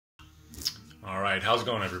All right, how's it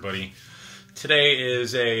going, everybody? Today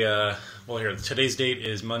is today's date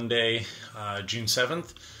is Monday, June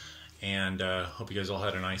 7th, and hope you guys all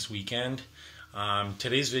had a nice weekend.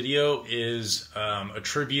 Today's video is a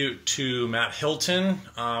tribute to Matt Hilton,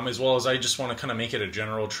 as well as I just want to kind of make it a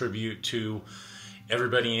general tribute to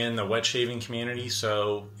everybody in the wet shaving community.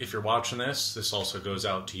 So if you're watching this also goes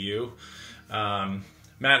out to you.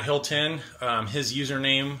 Matt Hilton, his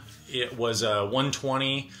username, it was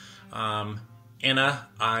 120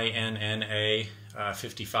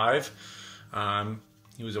 inna55.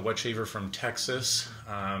 He was a wet shaver from Texas.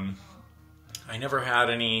 I never had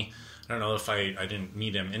any, I don't know if I didn't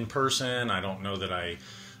meet him in person. I don't know that I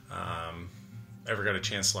ever got a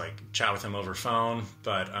chance to like chat with him over phone,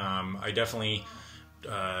 but I definitely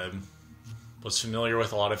was familiar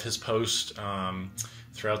with a lot of his posts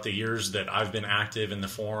throughout the years that I've been active in the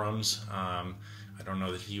forums. I don't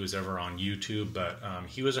know that he was ever on YouTube, but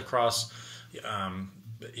he was across,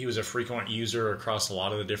 he was a frequent user across a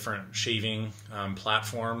lot of the different shaving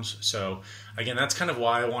platforms. So again, that's kind of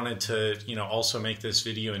why I wanted to, also make this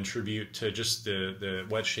video in tribute to just the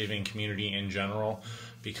wet shaving community in general,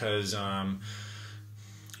 because,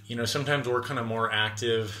 sometimes we're kind of more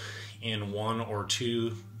active in one or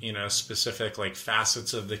two, specific like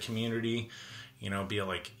facets of the community, be it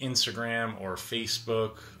like Instagram or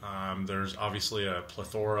Facebook. There's obviously a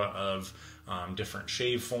plethora of different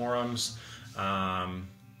shave forums,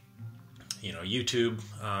 YouTube,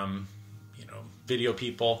 video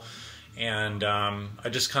people. And I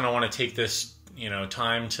just kind of want to take this,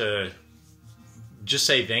 time to just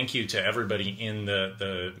say thank you to everybody in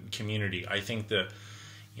the community. I think that,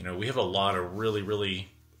 we have a lot of really, really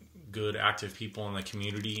good active people in the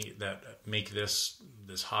community that make this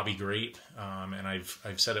hobby great. And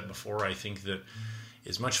I've said it before, I think that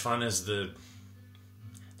as much fun as the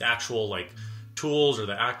actual like tools or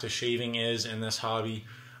the act of shaving is in this hobby,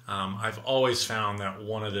 I've always found that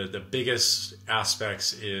one of the biggest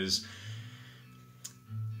aspects is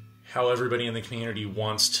how everybody in the community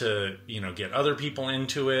wants to, get other people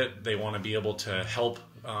into it. They want to be able to help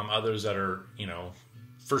others that are,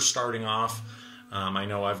 first starting off. I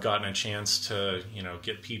know I've gotten a chance to,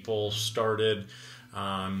 get people started,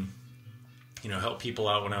 help people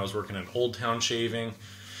out when I was working in Old Town Shaving.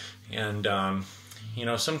 And,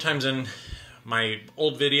 sometimes in my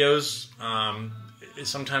old videos,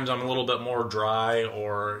 sometimes I'm a little bit more dry,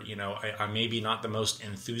 or, I'm maybe not the most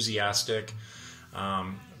enthusiastic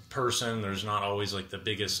person. There's not always like the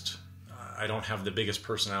biggest, I don't have the biggest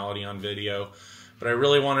personality on video. But I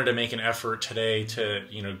really wanted to make an effort today to,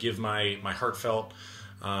 give my heartfelt,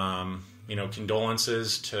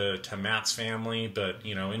 condolences to Matt's family. But,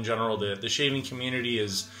 in general, the shaving community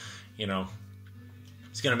is,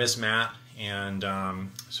 it's going to miss Matt. And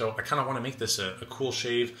so I kind of want to make this a cool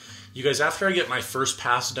shave. You guys, after I get my first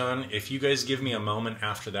pass done, if you guys give me a moment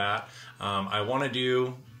after that, I want to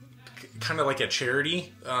do kind of like a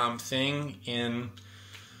charity thing in,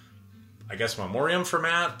 I guess, memoriam for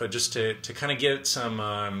Matt, but just to kind of get some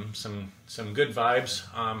good vibes.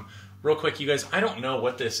 Real quick, you guys, I don't know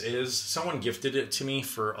what this is. Someone gifted it to me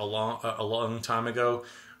for a long time ago.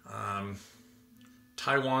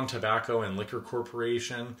 Taiwan Tobacco and Liquor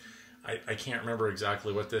Corporation. I can't remember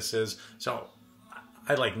exactly what this is. So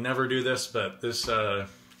I like never do this, but this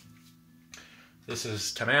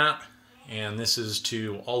is to Matt, and this is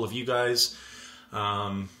to all of you guys.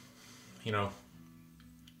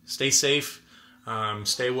 Stay safe,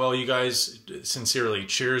 stay well, you guys. Sincerely,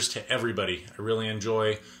 cheers to everybody. I really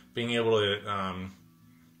enjoy being able to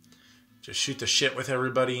just shoot the shit with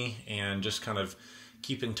everybody and just kind of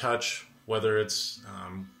keep in touch, whether it's,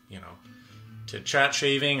 to chat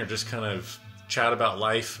shaving or just kind of chat about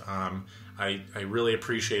life. I really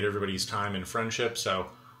appreciate everybody's time and friendship, so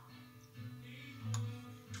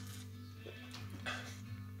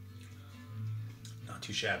not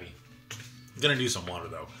too shabby. I'm gonna do some water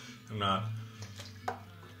though. I'm not.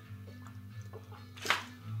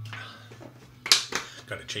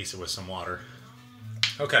 Gotta chase it with some water.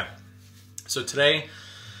 Okay, so today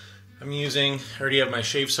I'm using, I already have my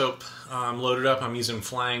shave soap loaded up. I'm using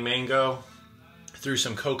Flying Mango. Threw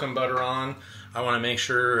some coconut butter on. I want to make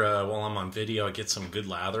sure while I'm on video I get some good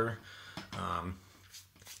lather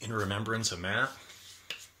in remembrance of Matt.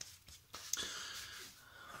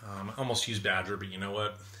 I almost used Badger, but you know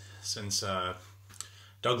what? Since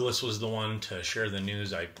Douglas was the one to share the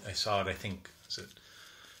news, I saw it, I think, was it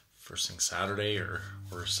first thing Saturday or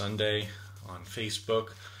Sunday on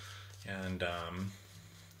Facebook, and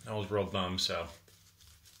I was real bummed. So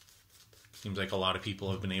seems like a lot of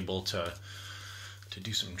people have been able to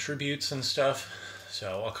do some tributes and stuff.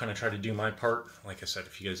 So I'll kind of try to do my part. Like I said,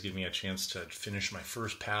 if you guys give me a chance to finish my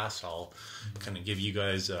first pass, I'll kind of give you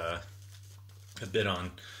guys a bit on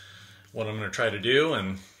what I'm going to try to do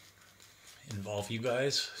and involve you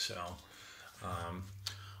guys. So,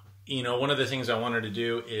 you know, one of the things I wanted to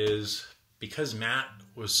do is, because Matt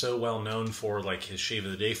was so well known for like his shave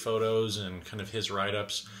of the day photos and kind of his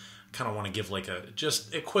write-ups, kind of want to give like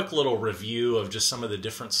just a quick little review of just some of the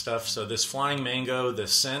different stuff. So this Flying Mango, the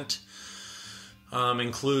scent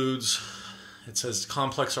includes, it says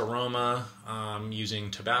complex aroma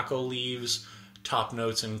using tobacco leaves. Top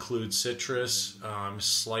notes include citrus,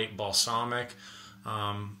 slight balsamic.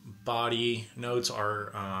 Body notes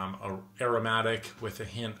are aromatic with a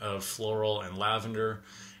hint of floral and lavender,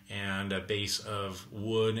 and a base of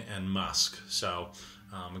wood and musk. So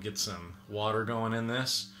we'll get some water going in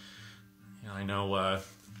this. You know, I know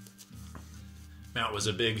Matt was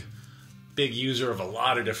a big user of a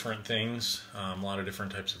lot of different things, a lot of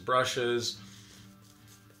different types of brushes.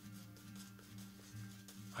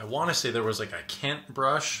 I want to say there was like a Kent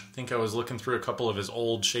brush. I think I was looking through a couple of his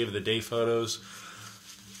old shave of the day photos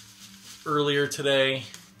earlier today.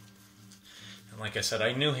 And like I said,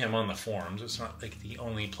 I knew him on the forums. It's not like the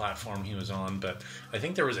only platform he was on, but I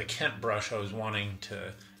think there was a Kent brush I was wanting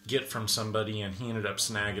to get from somebody, and he ended up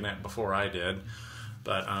snagging it before I did.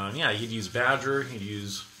 But yeah, he'd use Badger, he'd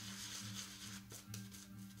use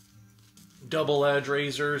double edge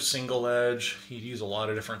razors, single edge. He'd use a lot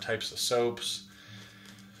of different types of soaps.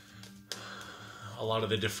 A lot of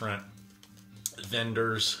the different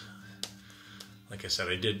vendors. Like I said,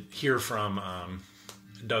 I did hear from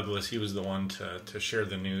Douglas. He was the one to share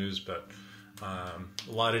the news, but a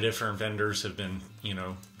lot of different vendors have been, you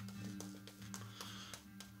know,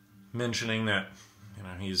 mentioning that, you know,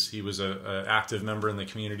 he was a active member in the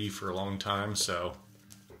community for a long time. So,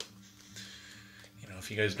 you know,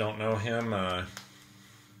 if you guys don't know him, I'm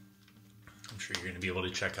sure you're going to be able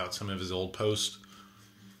to check out some of his old posts.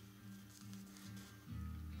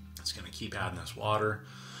 It's going to keep adding this water.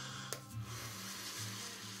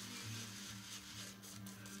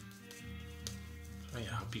 So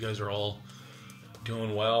yeah, I hope you guys are all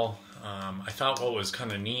doing well. I thought what was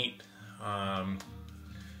kind of neat,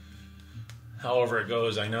 however it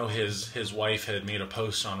goes, I know his wife had made a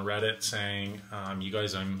post on Reddit saying, you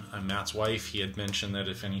guys, I'm Matt's wife. He had mentioned that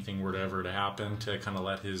if anything were to ever to happen, to kind of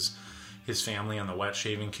let his family and the wet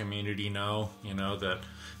shaving community know, you know, that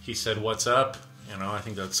he said, "What's up?" You know, I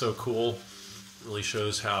think that's so cool. Really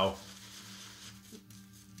shows how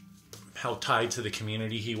tied to the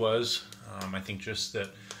community he was. I think just that,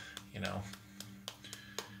 you know,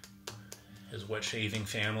 his wet shaving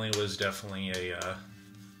family was definitely a,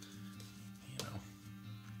 you know,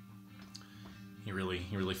 he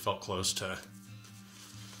really felt close to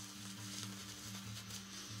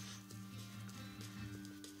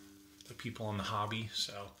the people in the hobby.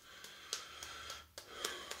 So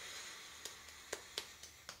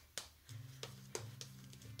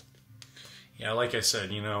yeah, like I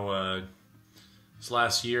said, you know, this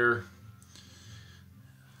last year,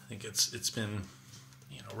 I think it's been,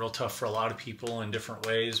 you know, real tough for a lot of people in different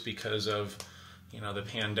ways because of, you know, the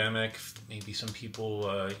pandemic. Maybe some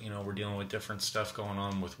people, you know, were dealing with different stuff going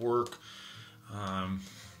on with work,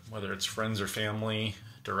 whether it's friends or family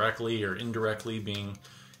directly or indirectly being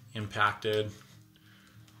impacted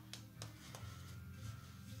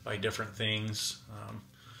by different things.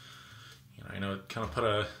 You know, I know it kind of put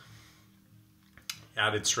a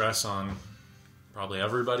added stress on probably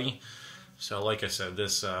everybody. So like I said,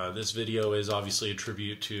 this video is obviously a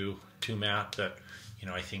tribute to Matt, but, you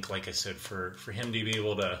know, I think, like I said, for him to be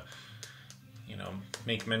able to, you know,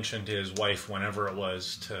 make mention to his wife whenever it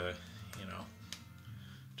was, to, you know,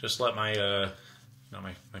 just let my, you know,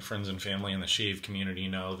 my friends and family in the shave community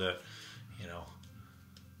know that, you know,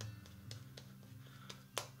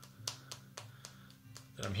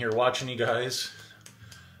 that I'm here watching you guys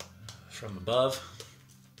from above,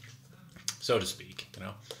 so to speak. You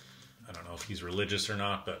know, I don't know if he's religious or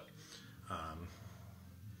not, but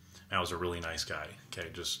Matt was a really nice guy. Okay,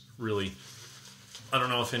 just really, I don't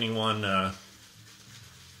know if anyone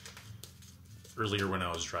earlier when I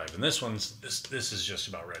was driving, this is just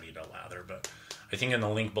about ready to lather, but I think in the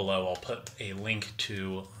link below I'll put a link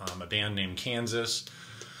to a band named Kansas,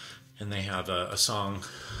 and they have a song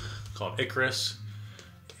called Icarus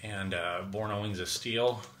and Borne on Wings of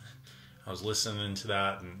Steel. I was listening to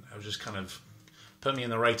that, and I was just kind of put me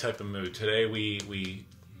in the right type of mood. Today we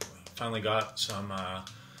finally got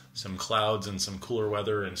some clouds and some cooler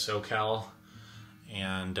weather in SoCal.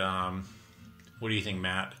 And what do you think,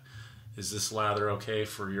 Matt? Is this lather okay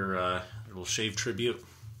for your little shave tribute?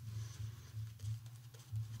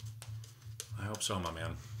 I hope so, my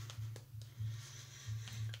man.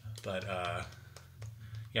 But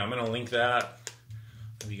yeah, I'm gonna link that.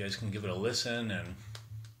 Maybe you guys can give it a listen. And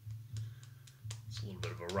it's a little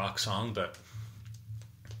bit of a rock song, but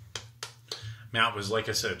Matt was, like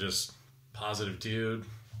I said, just positive dude,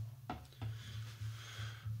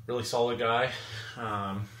 really solid guy.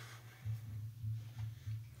 I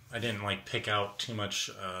didn't like pick out too much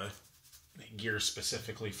gear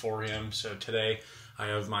specifically for him. So today I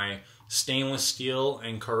have my stainless steel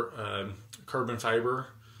and carbon fiber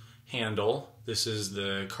handle. This is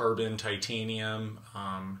the carbon titanium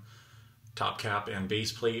top cap and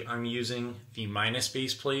base plate. I'm using the minus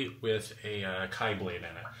base plate with a Kai blade in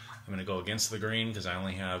it. I'm going to go against the grain because I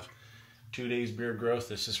only have 2 days beard growth.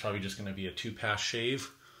 This is probably just going to be a 2-pass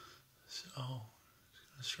shave. So it's going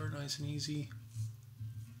to start nice and easy.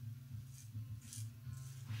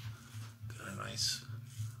 Got a nice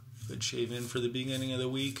good shave in for the beginning of the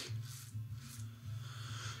week.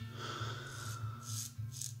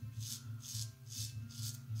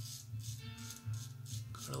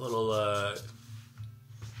 Got a little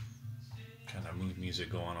kind of mood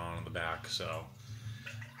music going on in the back, so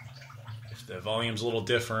if the volume's a little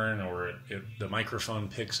different or the microphone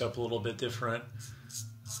picks up a little bit different,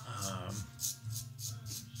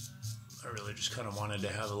 I really just kind of wanted to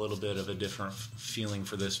have a little bit of a different feeling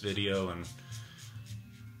for this video. And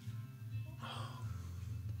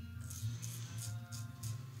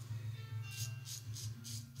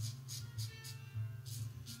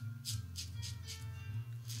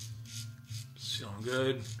feeling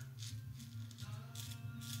good.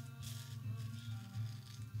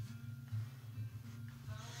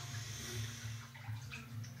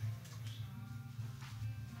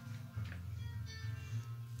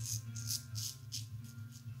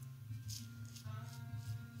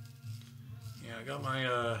 I got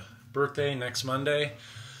my birthday next Monday.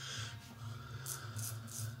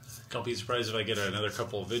 Don't be surprised if I get another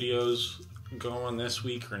couple of videos going this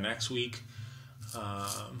week or next week.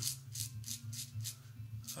 I'm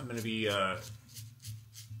going to be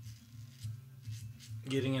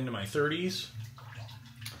getting into my 30s.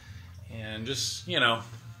 And just, you know,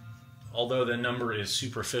 although the number is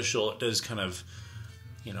superficial, it does kind of,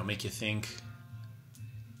 you know, make you think,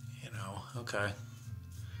 you know, okay,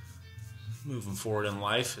 moving forward in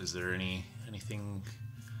life, is there anything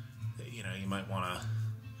that, you know, you might want to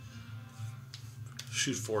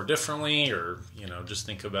shoot for differently, or, you know, just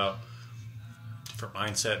think about different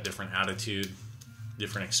mindset, different attitude,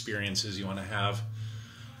 different experiences you want to have.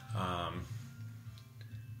 I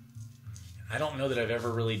don't know that I've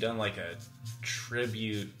ever really done like a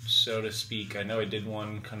tribute, so to speak. I know I did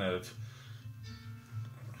one kind of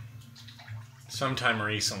sometime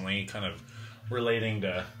recently, kind of relating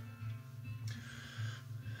to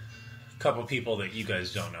couple people that you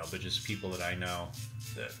guys don't know, but just people that I know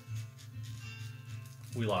that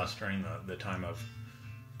we lost during the time of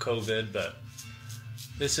COVID. But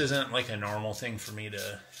this isn't like a normal thing for me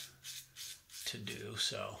to do.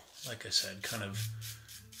 So, like I said, kind of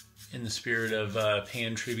in the spirit of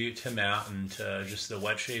paying tribute to Matt and to just the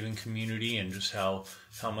wet shaving community, and just how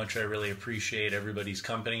much I really appreciate everybody's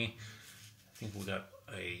company. I think we got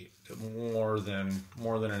more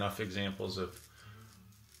than enough examples of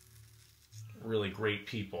really great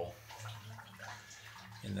people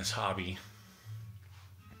in this hobby.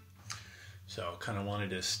 So kind of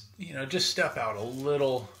wanted to, you know, just step out a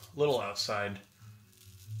little outside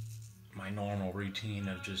my normal routine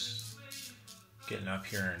of just getting up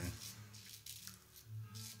here and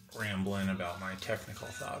rambling about my technical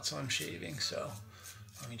thoughts on shaving. So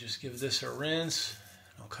let me just give this a rinse.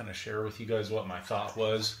 I'll kind of share with you guys what my thought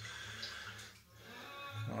was.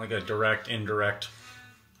 Like a direct, indirect.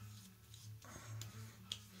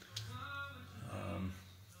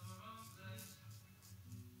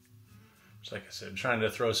 Like I said, trying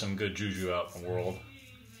to throw some good juju out in the world.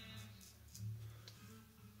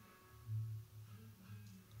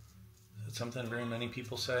 Is that something very many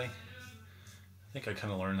people say? I think I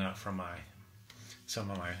kind of learned that from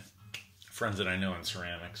some of my friends that I know in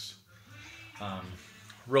ceramics.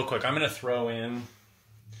 Real quick, I'm going to throw in,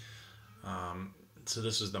 so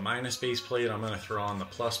this is the minus base plate. I'm going to throw on the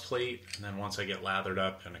plus plate, and then once I get lathered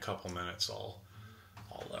up in a couple minutes, I'll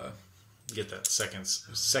get that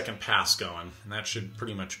second pass going, and that should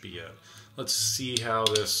pretty much be it. Let's see how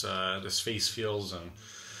this face feels and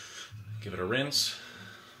give it a rinse.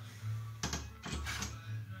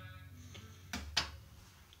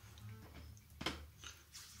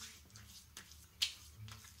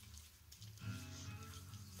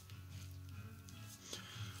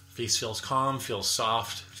 Face feels calm, feels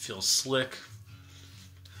soft, feels slick.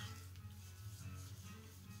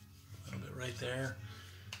 A little bit right there.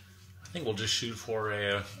 I think we'll just shoot for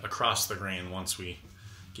a across the grain once we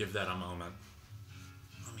give that a moment.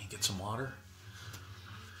 Let me get some water.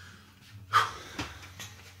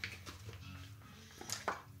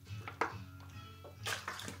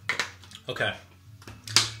 Okay,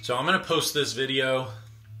 so I'm going to post this video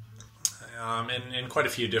in quite a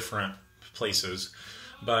few different places,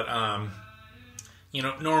 but you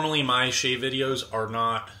know, normally my shave videos are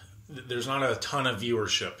not, there's not a ton of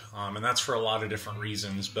viewership, and that's for a lot of different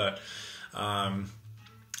reasons, but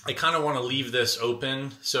I kind of want to leave this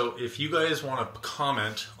open. So if you guys want to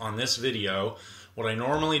comment on this video, what I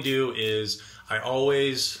normally do is I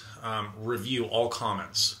always review all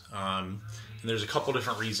comments. And there's a couple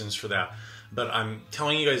different reasons for that. But I'm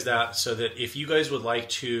telling you guys that so that if you guys would like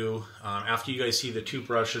to, after you guys see the two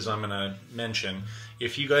brushes I'm going to mention,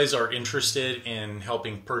 if you guys are interested in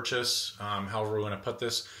helping purchase, however we want to put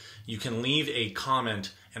this, you can leave a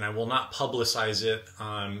comment and I will not publicize it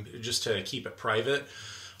just to keep it private.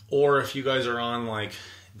 Or if you guys are on like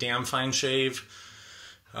Damn Fine Shave,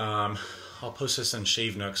 I'll post this in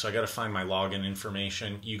Shave Nook, so I got to find my login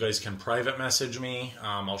information. You guys can private message me.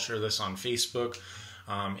 I'll share this on Facebook,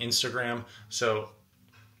 Instagram. So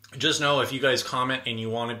just know if you guys comment and you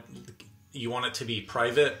want it to be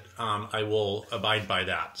private, I will abide by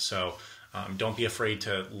that. So don't be afraid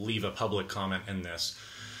to leave a public comment in this.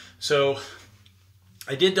 So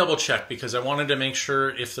I did double check because I wanted to make sure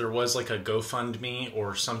if there was like a GoFundMe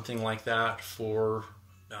or something like that for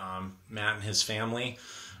Matt and his family.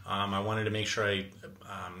 I wanted to make sure I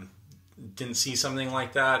didn't see something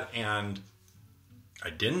like that, and I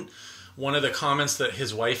didn't. One of the comments that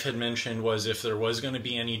his wife had mentioned was if there was going to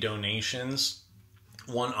be any donations,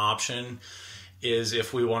 one option is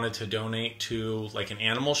if we wanted to donate to like an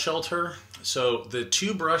animal shelter. So the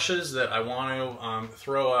two brushes that I want to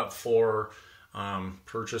throw up for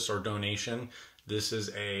purchase or donation, this is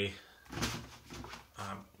a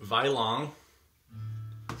Vilong.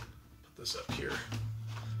 Put this up here.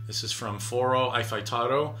 This is from Foro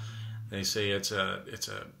Afeitado. They say it's a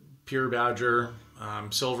pure badger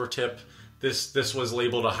silver tip. This was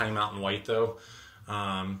labeled a high mountain white though,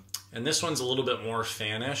 and this one's a little bit more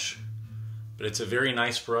fanish, but it's a very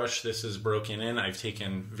nice brush. This is broken in. I've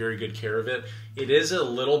taken very good care of it. It is a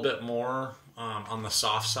little bit more on the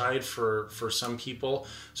soft side for some people,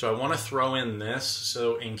 so I want to throw in this.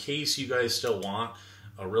 So in case you guys still want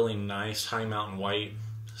a really nice high mountain white,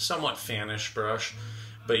 somewhat fanish brush,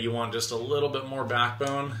 but you want just a little bit more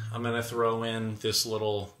backbone, I'm going to throw in this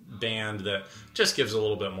little band that just gives a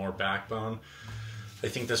little bit more backbone. I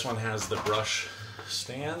think this one has the brush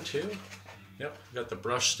stand too. Yep, got the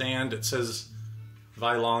brush stand. It says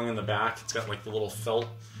Vilong in the back. It's got like the little felt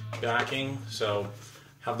backing. So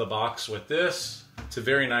have the box with this. It's a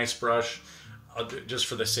very nice brush. Just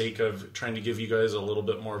for the sake of trying to give you guys a little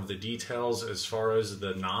bit more of the details as far as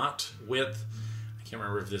the knot width. I can't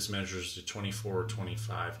remember if this measures to 24 or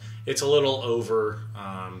 25. It's a little over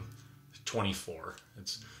 24.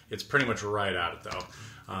 It's pretty much right at it though.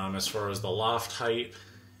 As far as the loft height,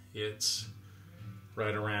 it's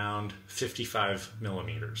right around 55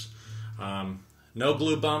 millimeters. No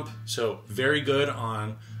glue bump, so very good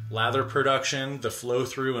on lather production. The flow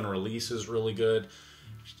through and release is really good.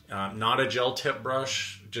 Not a gel tip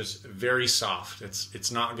brush, just very soft.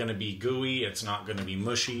 It's not going to be gooey. It's not going to be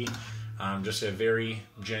mushy. Just a very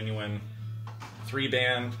genuine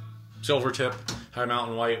 3-band silver tip, high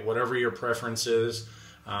mountain white, whatever your preference is.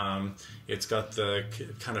 It's got the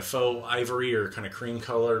kind of faux ivory or kind of cream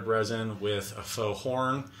colored resin with a faux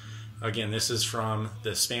horn. Again, this is from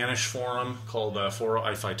the Spanish forum called Foro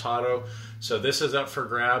Afeitado. So this is up for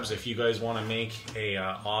grabs if you guys want to make a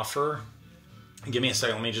offer. Give me a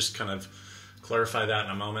second, let me just kind of clarify that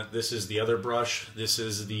in a moment. This is the other brush. This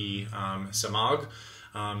is the Semogue,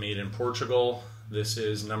 made in Portugal. This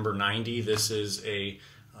is number 90. This is a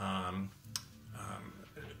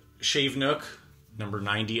Shave Nook, number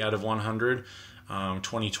 90 out of 100,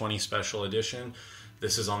 2020 special edition.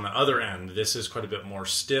 This is on the other end. This is quite a bit more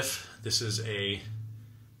stiff. This is a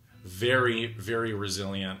very, very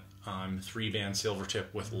resilient 3-band silver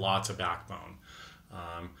tip with lots of backbone.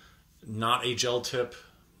 Not a gel tip,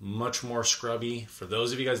 much more scrubby. For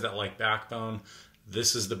those of you guys that like backbone,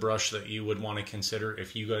 this is the brush that you would want to consider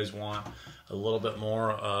if you guys want a little bit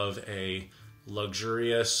more of a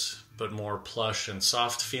luxurious but more plush and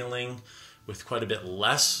soft feeling with quite a bit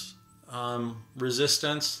less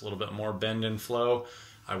resistance, a little bit more bend and flow.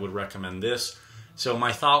 I would recommend this. So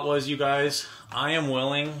my thought was, you guys, I am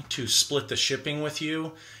willing to split the shipping with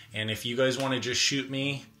you, and if you guys want to just shoot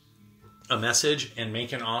me a message and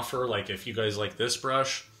make an offer, like if you guys like this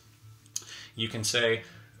brush, you can say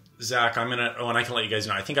Zach, and I can let you guys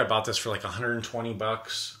know, I think I bought this for like 120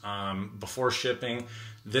 bucks before shipping.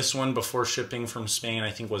 This one before shipping from Spain,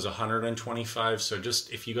 I think was 125. So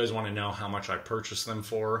just if you guys want to know how much I purchased them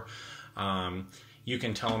for, you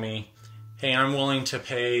can tell me, hey, I'm willing to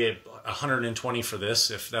pay 120 for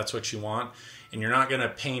this if that's what you want. And you're not going to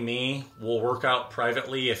pay me. We'll work out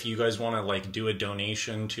privately if you guys want to like do a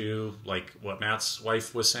donation to, like what Matt's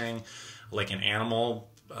wife was saying, like an animal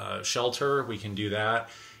shelter, we can do that.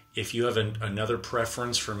 If you have another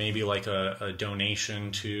preference for maybe like a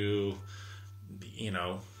donation to, you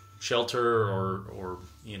know, shelter or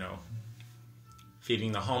you know,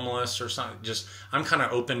 feeding the homeless or something, just, I'm kind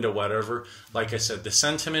of open to whatever. Like I said, the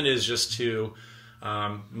sentiment is just to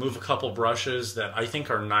move a couple brushes that I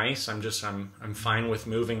think are nice. I'm fine with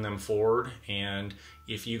moving them forward. And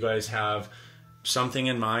if you guys have something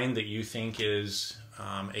in mind that you think is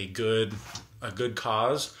a good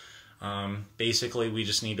cause, basically we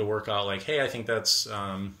just need to work out like, hey, I think that's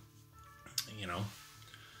you know,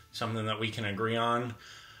 something that we can agree on.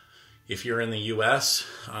 If you're in the US,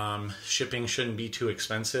 shipping shouldn't be too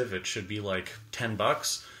expensive. It should be like 10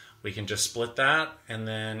 bucks. We can just split that. And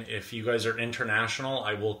then if you guys are international,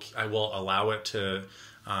 I will allow it to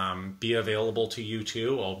be available to you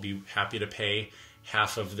too. I'll be happy to pay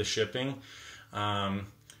half of the shipping.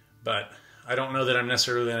 But I don't know that I'm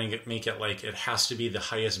necessarily going to make it like it has to be the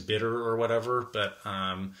highest bidder or whatever. But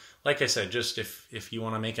like I said, just if you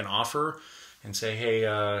want to make an offer and say, hey,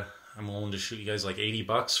 I'm willing to shoot you guys like 80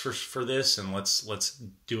 bucks for this, and let's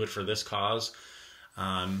do it for this cause.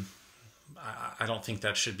 I don't think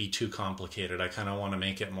that should be too complicated. I kind of want to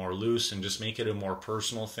make it more loose and just make it a more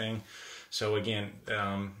personal thing. So again,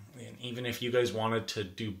 even if you guys wanted to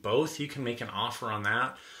do both, you can make an offer on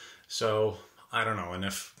that. So I don't know, and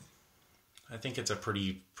I think it's a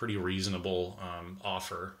pretty reasonable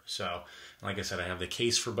offer. So like I said, I have the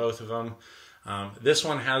case for both of them. This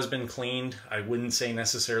one has been cleaned. I wouldn't say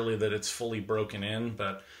necessarily that it's fully broken in,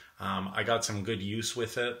 but I got some good use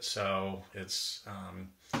with it. So it's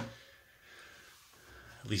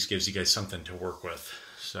at least gives you guys something to work with.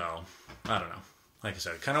 So I don't know. Like I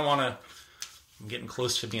said, I kind of want to, I'm getting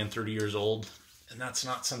close to being 30 years old, and that's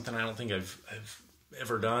not something I don't think I've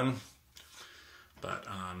ever done. But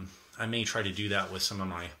I may try to do that with some of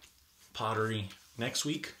my pottery next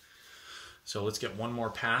week. So let's get one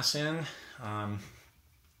more pass in. Like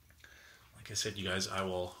I said, you guys, I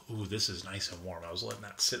will... Ooh, this is nice and warm. I was letting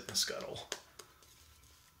that sit in the scuttle.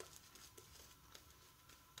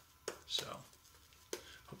 So,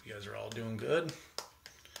 hope you guys are all doing good.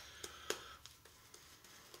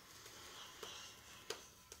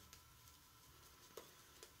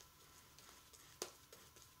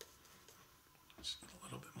 Just a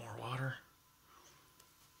little bit more water.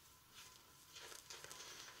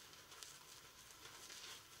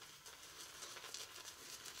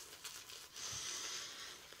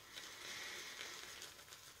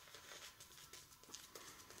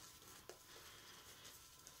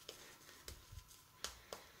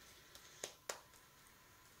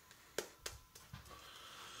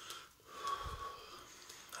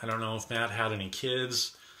 I don't know if Matt had any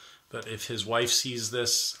kids, but if his wife sees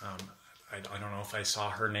this, I don't know if I saw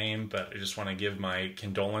her name, but I just want to give my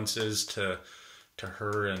condolences to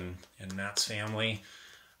her and Matt's family.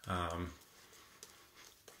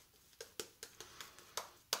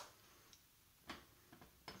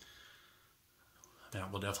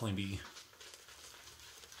 Matt will definitely be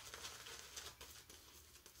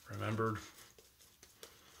remembered.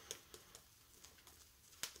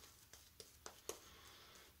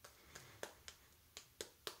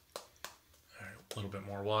 A little bit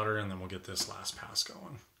more water, and then we'll get this last pass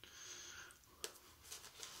going.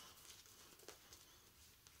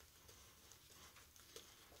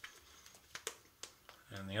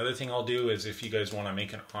 And the other thing I'll do is if you guys want to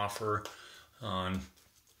make an offer on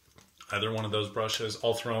either one of those brushes,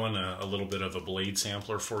 I'll throw in a little bit of a blade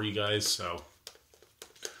sampler for you guys. So,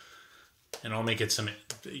 and I'll make it some,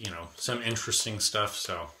 you know, some interesting stuff.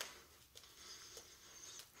 So.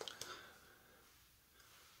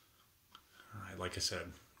 Like I said,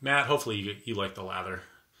 Matt, hopefully you like the lather.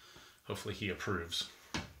 Hopefully he approves.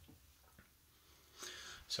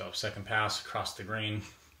 So second pass across the grain,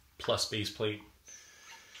 plus base plate.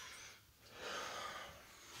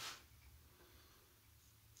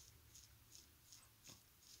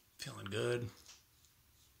 Feeling good.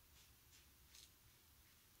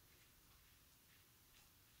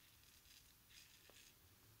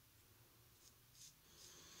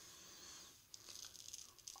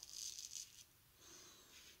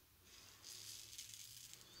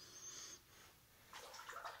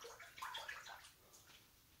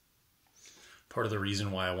 part of the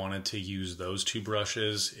reason why I wanted to use those two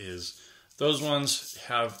brushes is those ones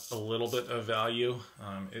have a little bit of value.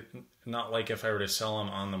 Not like if I were to sell them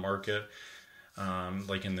on the market,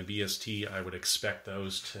 like in the BST, I would expect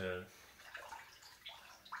those to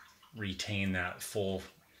retain that full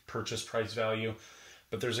purchase price value.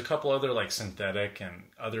 But there's a couple other like synthetic and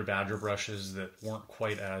other Badger brushes that weren't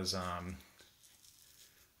quite as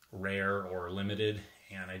rare or limited,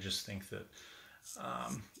 and I just think that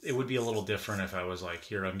it would be a little different if I was like,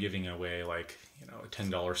 here, I'm giving away like, you know, a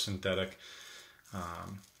 $10 synthetic.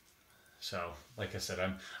 So like I said,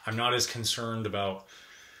 I'm not as concerned about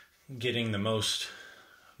getting the most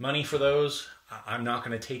money for those. I'm not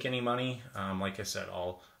going to take any money. Like I said,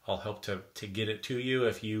 I'll help to get it to you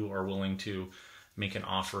if you are willing to make an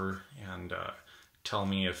offer and tell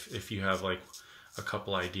me if you have like a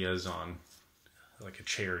couple ideas on like a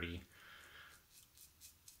charity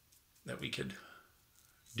that we could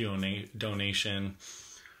do a donation,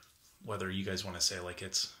 whether you guys want to say like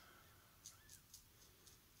it's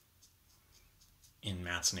in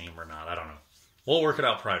Matt's name or not. I don't know. We'll work it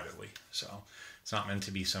out privately. So it's not meant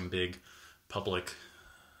to be some big public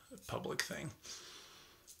thing.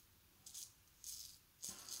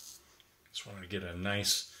 Just wanted to get a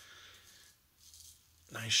nice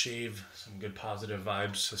shave, some good positive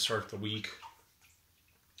vibes to start the week.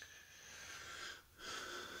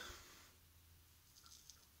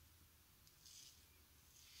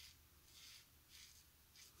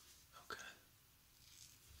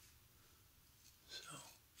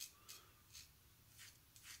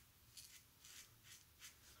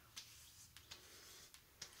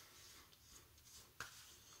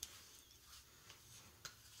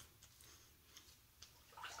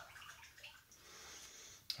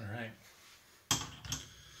 All right,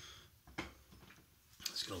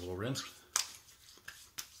 let's get a little rinse.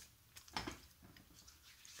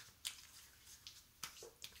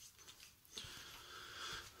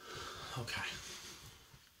 Okay,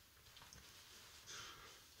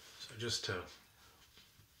 so just to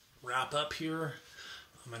wrap up here,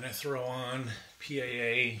 I'm going to throw on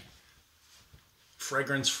PAA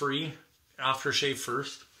fragrance-free aftershave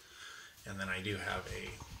first, and then I do have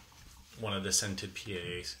one of the scented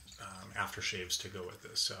PAA aftershaves to go with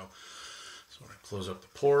this. So I'm going to close up the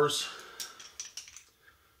pores.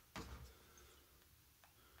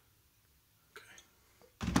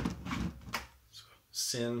 Okay. So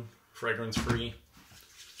Sin fragrance free.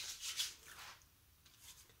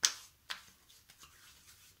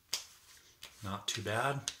 Not too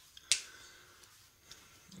bad.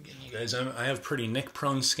 Again, you guys, I have pretty nick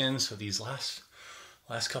prone skin, so these last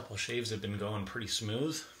couple of shaves have been going pretty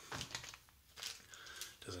smooth.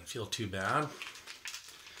 Doesn't feel too bad.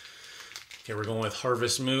 Okay, we're going with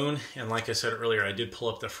Harvest Moon, and like I said earlier, I did pull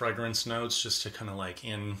up the fragrance notes just to kind of like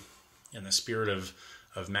in the spirit of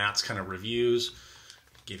Matt's kind of reviews,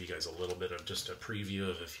 give you guys a little bit of just a preview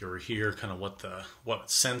of, if you were here, kind of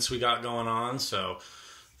what scents we got going on. So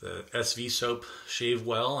the SV soap shaved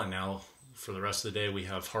well, and now for the rest of the day we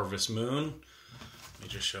have Harvest Moon. Let me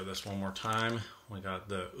just show this one more time. We got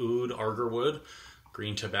the Oud Argerwood,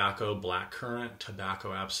 Green Tobacco, Black Currant,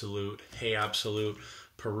 Tobacco Absolute, Hay Absolute,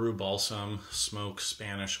 Peru Balsam, Smoke,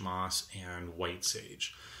 Spanish Moss, and White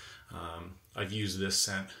Sage. I've used this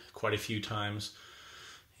scent quite a few times,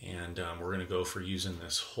 and we're going to go for using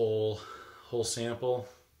this whole sample.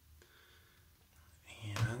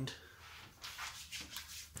 And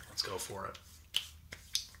let's go for it.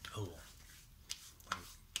 Oh,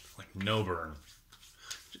 like no burn.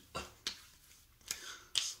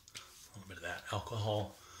 That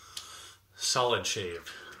alcohol, solid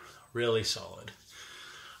shave, really solid.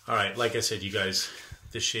 All right, like I said, you guys,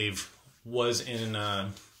 this shave was in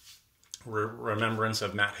remembrance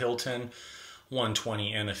of Matt Hilton,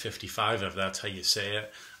 120inna55, if that's how you say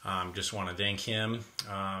it. Just want to thank him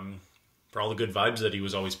for all the good vibes that he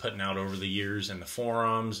was always putting out over the years in the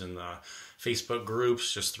forums and the Facebook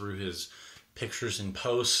groups, just through his pictures and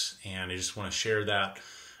posts. And I just want to share that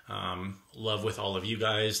love with all of you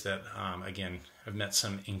guys that, again, I've met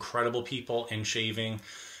some incredible people in shaving,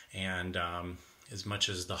 and as much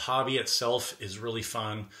as the hobby itself is really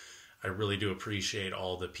fun, I really do appreciate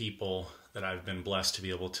all the people that I've been blessed to be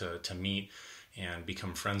able to meet and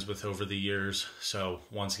become friends with over the years. So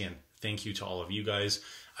once again, thank you to all of you guys.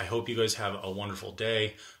 I hope you guys have a wonderful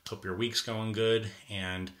day. Hope your week's going good,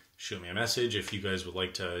 and shoot me a message if you guys would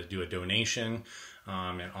like to do a donation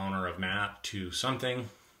in honor of Matt to something.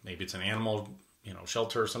 Maybe it's an animal,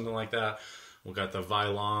 shelter or something like that. We got the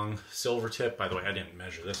Vilong Silvertip. By the way, I didn't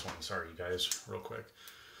measure this one. Sorry, you guys, real quick.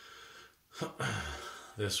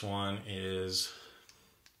 This one is,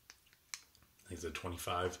 I think it's a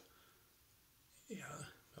 25. yeah,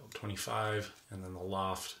 about 25, and then the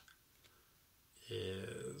loft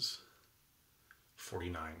is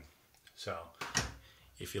 49. So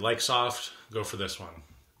if you like soft, go for this one.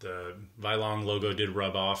 The Vylong logo did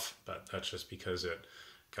rub off, but that's just because it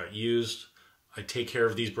got used. I take care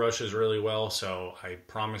of these brushes really well, so I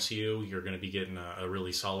promise you, you're going to be getting a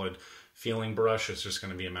really solid feeling brush. It's just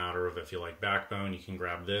going to be a matter of, if you like backbone, you can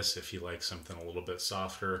grab this. If you like something a little bit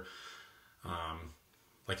softer,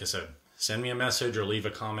 like I said, send me a message or leave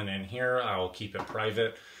a comment in here. I'll keep it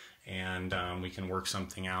private, and we can work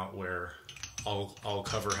something out where I'll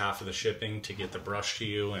cover half of the shipping to get the brush to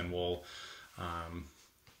you, and we'll,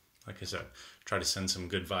 like I said, try to send some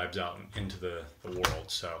good vibes out into the world.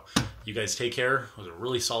 So you guys take care. It was a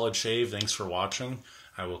really solid shave. Thanks for watching.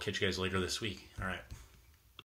 I will catch you guys later this week. All right.